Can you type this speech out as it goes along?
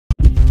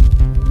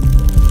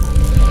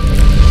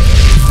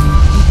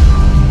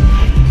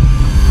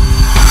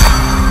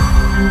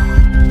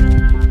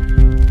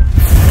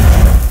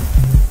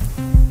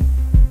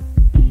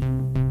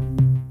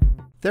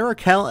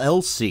TheraCal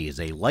LC is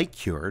a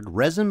light-cured,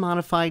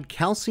 resin-modified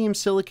calcium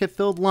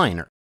silicate-filled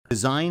liner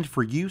designed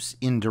for use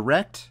in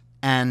direct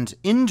and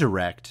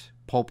indirect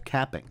pulp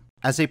capping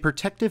as a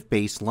protective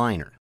base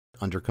liner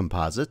under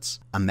composites,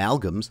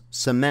 amalgams,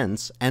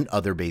 cements, and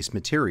other base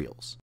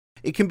materials.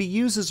 It can be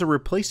used as a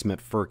replacement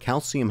for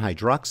calcium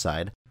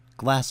hydroxide,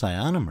 glass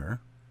ionomer,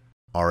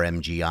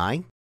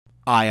 RMGI,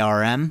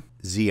 IRM,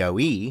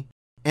 ZOE,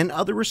 and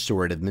other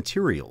restorative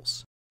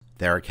materials.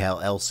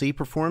 TheraCal LC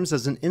performs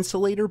as an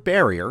insulator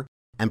barrier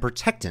and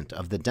protectant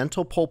of the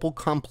dental pulpal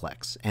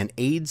complex and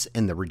aids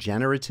in the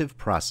regenerative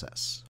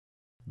process.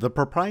 The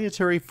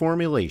proprietary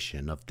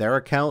formulation of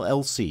TheraCal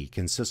LC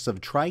consists of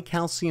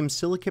tricalcium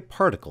silicate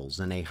particles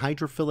and a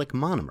hydrophilic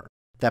monomer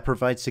that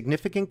provides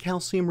significant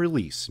calcium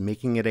release,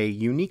 making it a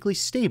uniquely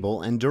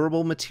stable and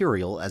durable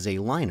material as a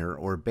liner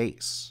or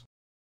base.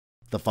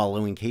 The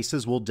following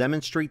cases will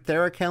demonstrate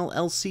TheraCal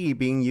LC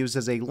being used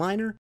as a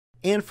liner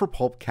and for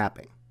pulp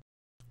capping.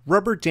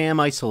 Rubber dam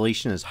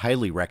isolation is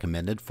highly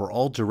recommended for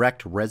all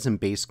direct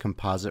resin-based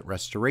composite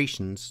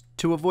restorations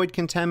to avoid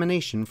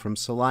contamination from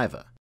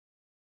saliva.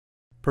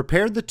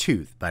 Prepare the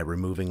tooth by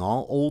removing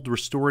all old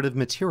restorative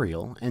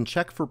material and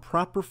check for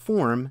proper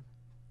form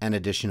and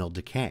additional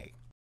decay.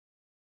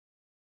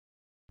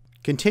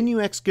 Continue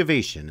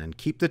excavation and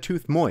keep the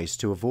tooth moist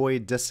to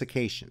avoid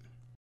desiccation.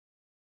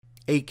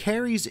 A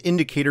caries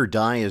indicator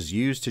die is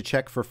used to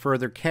check for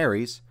further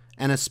caries,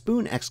 and a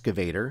spoon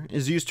excavator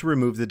is used to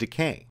remove the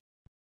decay.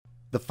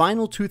 The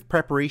final tooth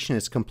preparation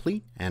is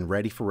complete and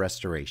ready for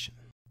restoration.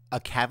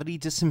 A cavity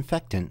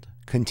disinfectant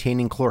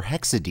containing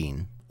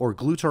chlorhexidine or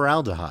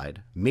glutaraldehyde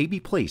may be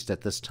placed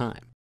at this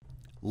time.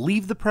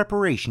 Leave the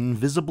preparation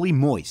visibly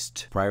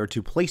moist prior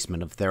to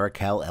placement of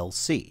TheraCal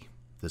LC.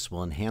 This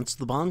will enhance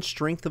the bond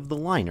strength of the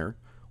liner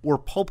or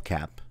pulp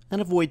cap and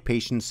avoid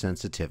patient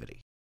sensitivity.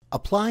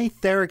 Apply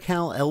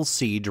TheraCal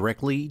LC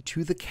directly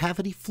to the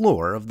cavity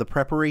floor of the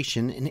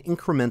preparation in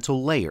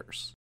incremental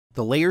layers.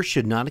 The layers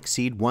should not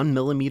exceed 1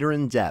 mm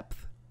in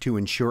depth to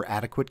ensure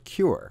adequate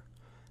cure.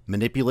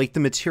 Manipulate the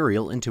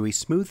material into a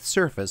smooth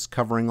surface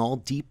covering all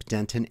deep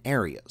dentin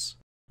areas.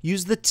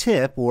 Use the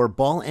tip or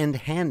ball end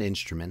hand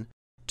instrument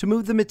to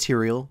move the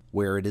material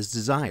where it is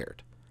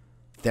desired.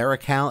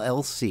 TheraCal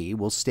LC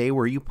will stay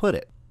where you put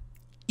it,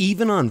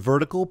 even on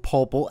vertical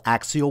pulpal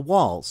axial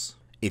walls.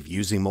 If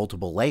using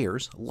multiple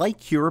layers, light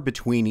cure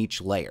between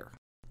each layer.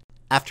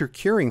 After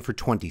curing for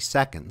 20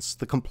 seconds,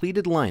 the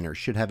completed liner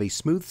should have a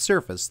smooth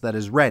surface that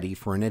is ready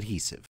for an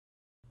adhesive.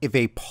 If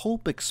a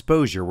pulp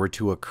exposure were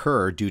to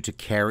occur due to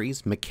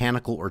caries,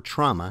 mechanical, or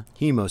trauma,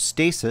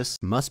 hemostasis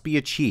must be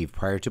achieved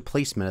prior to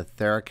placement of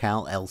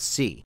TheraCal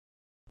LC.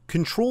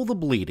 Control the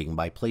bleeding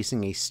by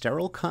placing a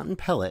sterile cotton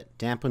pellet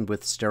dampened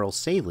with sterile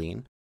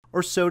saline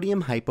or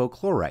sodium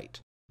hypochlorite.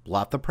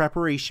 Blot the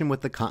preparation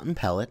with the cotton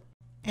pellet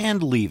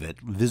and leave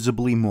it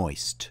visibly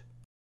moist.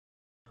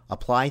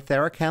 Apply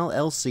TheraCal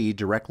LC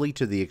directly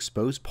to the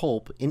exposed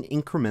pulp in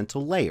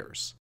incremental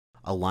layers.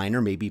 A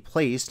liner may be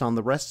placed on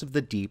the rest of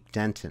the deep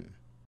dentin.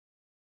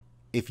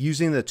 If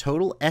using the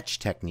total etch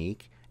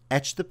technique,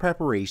 etch the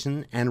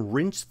preparation and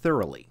rinse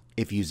thoroughly.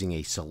 If using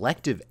a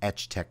selective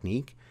etch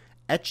technique,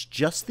 etch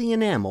just the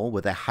enamel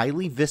with a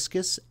highly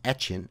viscous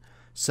etchant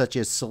such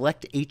as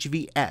Select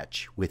HV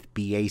Etch with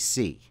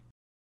BAC.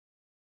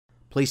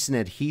 Place an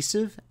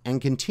adhesive and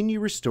continue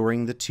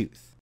restoring the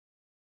tooth.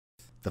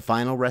 The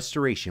final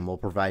restoration will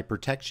provide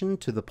protection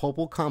to the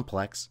pulpal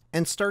complex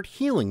and start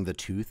healing the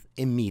tooth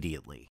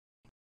immediately.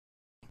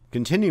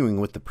 Continuing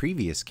with the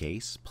previous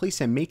case, place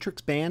a matrix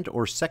band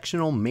or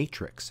sectional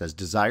matrix as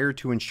desired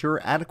to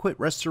ensure adequate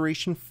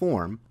restoration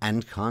form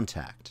and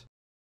contact.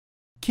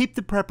 Keep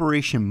the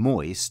preparation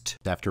moist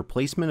after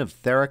placement of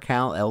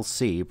TheraCal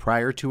LC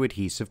prior to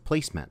adhesive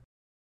placement.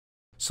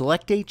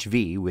 Select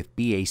HV with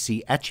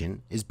BAC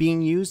etchant is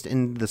being used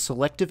in the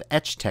selective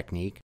etch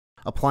technique,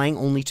 applying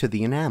only to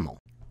the enamel.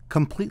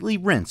 Completely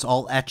rinse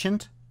all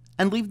etchant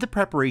and leave the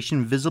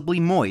preparation visibly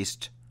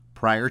moist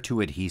prior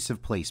to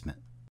adhesive placement.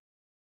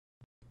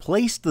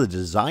 Place the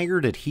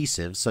desired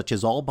adhesive such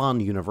as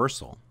All-Bond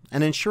Universal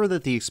and ensure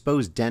that the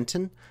exposed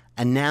dentin,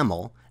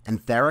 enamel,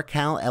 and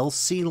TheraCal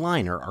LC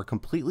liner are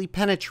completely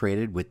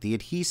penetrated with the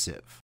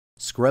adhesive.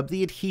 Scrub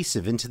the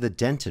adhesive into the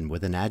dentin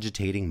with an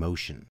agitating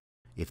motion.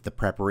 If the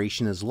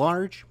preparation is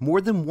large, more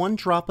than one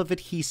drop of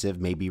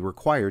adhesive may be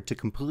required to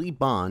completely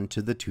bond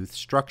to the tooth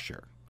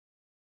structure.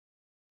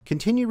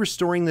 Continue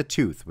restoring the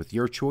tooth with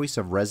your choice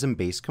of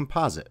resin-based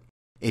composite.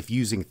 If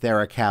using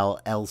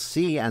TheraCal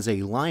LC as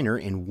a liner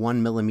in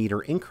 1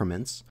 mm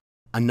increments,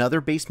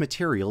 another base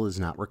material is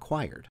not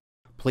required.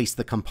 Place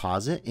the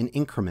composite in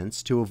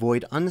increments to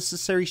avoid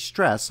unnecessary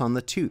stress on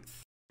the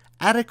tooth.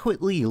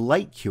 Adequately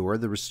light cure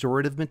the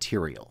restorative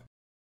material.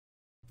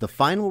 The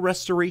final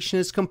restoration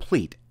is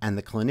complete and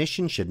the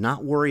clinician should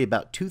not worry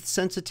about tooth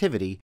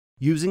sensitivity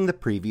using the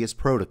previous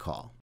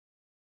protocol.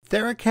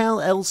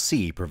 TheraCal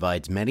LC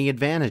provides many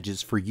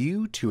advantages for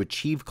you to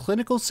achieve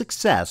clinical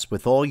success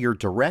with all your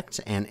direct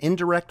and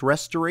indirect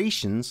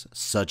restorations,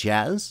 such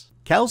as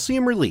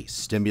calcium release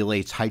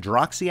stimulates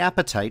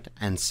hydroxyapatite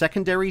and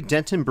secondary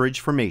dentin bridge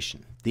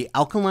formation. The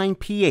alkaline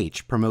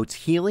pH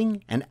promotes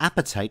healing and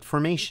apatite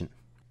formation.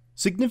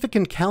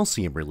 Significant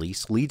calcium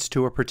release leads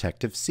to a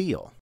protective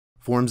seal,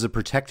 forms a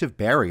protective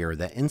barrier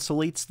that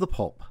insulates the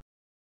pulp.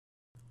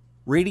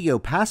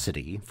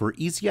 Radiopacity for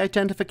easy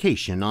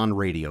identification on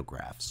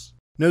radiographs.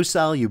 No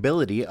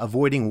solubility,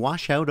 avoiding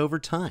washout over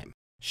time.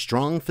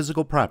 Strong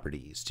physical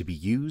properties to be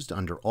used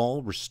under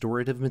all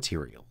restorative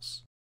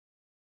materials.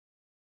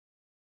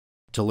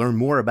 To learn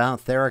more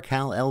about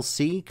TheraCal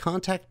LC,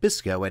 contact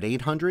BISCO at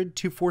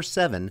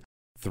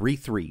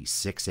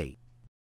 800-247-3368.